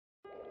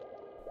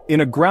In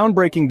a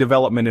groundbreaking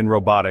development in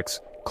robotics,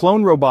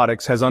 Clone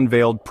Robotics has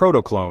unveiled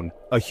Protoclone,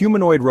 a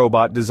humanoid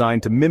robot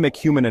designed to mimic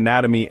human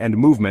anatomy and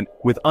movement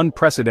with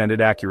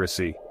unprecedented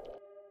accuracy.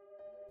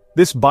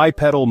 This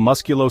bipedal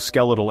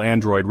musculoskeletal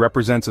android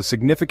represents a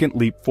significant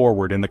leap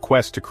forward in the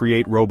quest to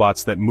create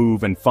robots that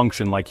move and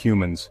function like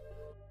humans.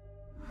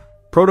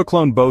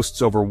 Protoclone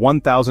boasts over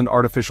 1,000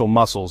 artificial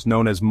muscles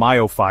known as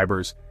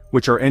myofibers,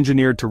 which are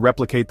engineered to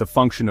replicate the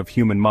function of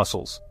human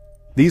muscles.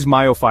 These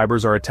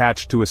myofibers are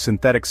attached to a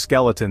synthetic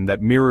skeleton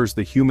that mirrors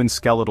the human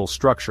skeletal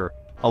structure,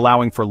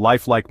 allowing for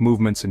lifelike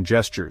movements and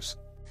gestures.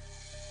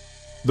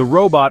 The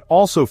robot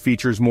also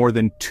features more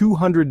than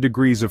 200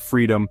 degrees of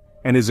freedom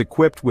and is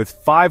equipped with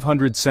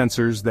 500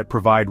 sensors that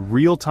provide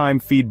real-time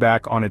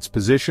feedback on its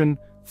position,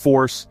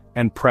 force,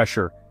 and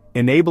pressure,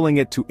 enabling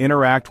it to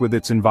interact with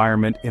its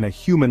environment in a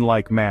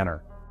human-like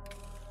manner.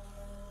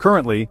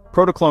 Currently,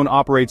 Protoclone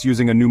operates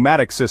using a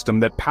pneumatic system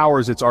that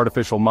powers its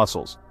artificial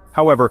muscles.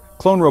 However,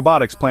 Clone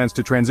Robotics plans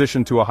to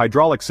transition to a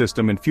hydraulic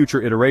system in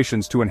future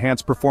iterations to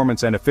enhance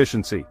performance and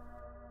efficiency.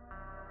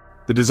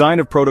 The design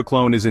of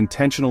Protoclone is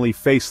intentionally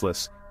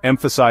faceless,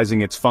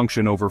 emphasizing its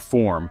function over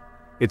form.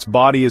 Its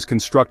body is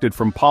constructed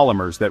from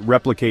polymers that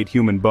replicate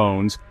human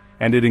bones,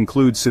 and it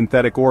includes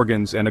synthetic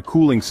organs and a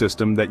cooling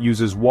system that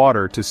uses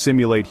water to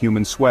simulate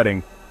human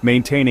sweating,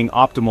 maintaining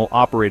optimal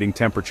operating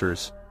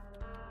temperatures.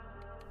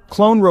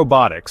 Clone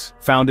Robotics,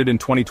 founded in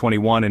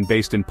 2021 and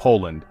based in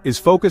Poland, is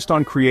focused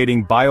on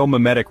creating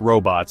biomimetic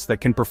robots that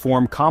can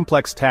perform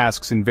complex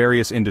tasks in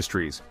various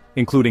industries,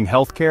 including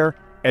healthcare,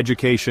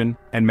 education,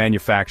 and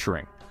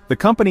manufacturing. The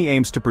company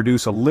aims to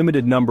produce a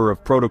limited number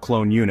of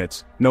Protoclone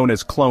units, known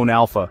as Clone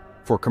Alpha,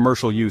 for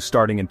commercial use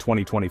starting in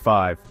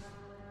 2025.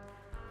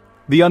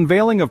 The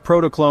unveiling of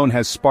Protoclone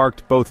has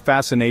sparked both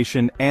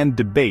fascination and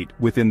debate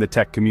within the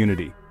tech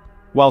community.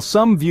 While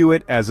some view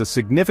it as a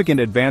significant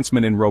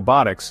advancement in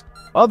robotics,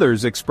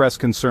 others express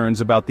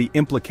concerns about the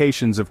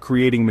implications of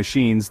creating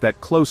machines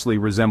that closely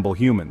resemble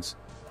humans.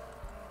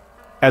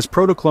 As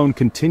Protoclone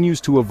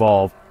continues to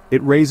evolve,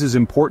 it raises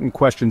important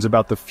questions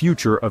about the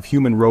future of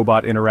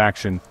human-robot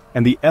interaction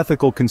and the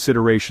ethical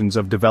considerations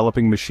of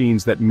developing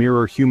machines that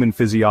mirror human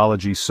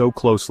physiology so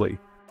closely.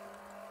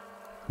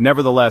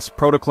 Nevertheless,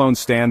 Protoclone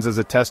stands as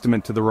a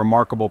testament to the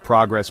remarkable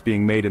progress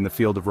being made in the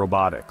field of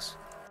robotics.